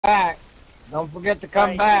back. Don't forget to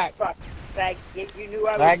come back. You knew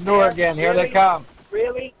I was Back door there? again. Here Really? they come.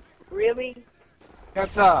 Really? Really?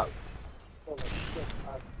 What's up? Full of shit,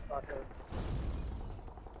 motherfucker.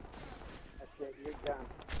 That's it. You're done.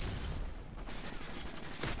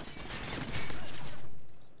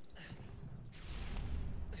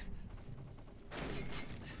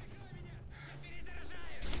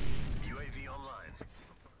 UAV online.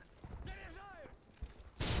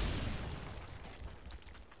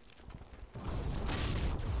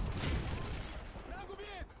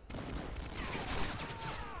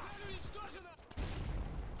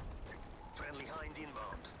 Friendly Hind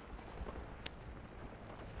inbound.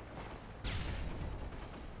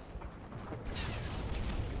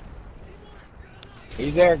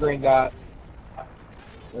 He's there, Green Dot.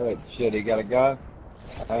 Good shit. He got a gun.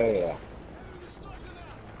 Oh yeah.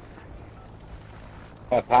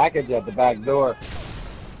 A package at the back door.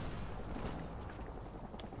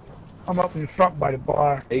 I'm up in front by the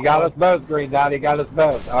bar. He got us both, Green Dot. He got us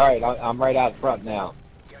both. All right, I'm right out front now.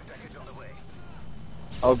 Care package on the way.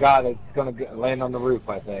 Oh God, it's gonna land on the roof,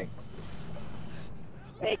 I think.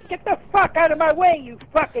 Hey, get the fuck out of my way, you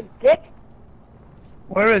fucking dick!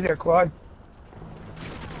 Where is it, Claude?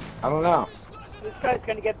 I don't know. This guy's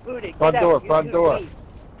gonna get booted. Front Get door, out. You front two door. Leave.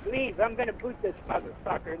 Leave. I'm gonna boot this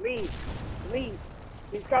motherfucker. Leave. Leave.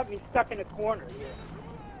 He's got me stuck in a corner here.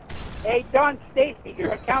 Hey, Don Stacy,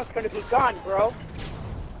 your account's gonna be gone, bro.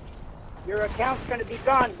 Your account's gonna be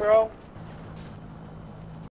gone, bro.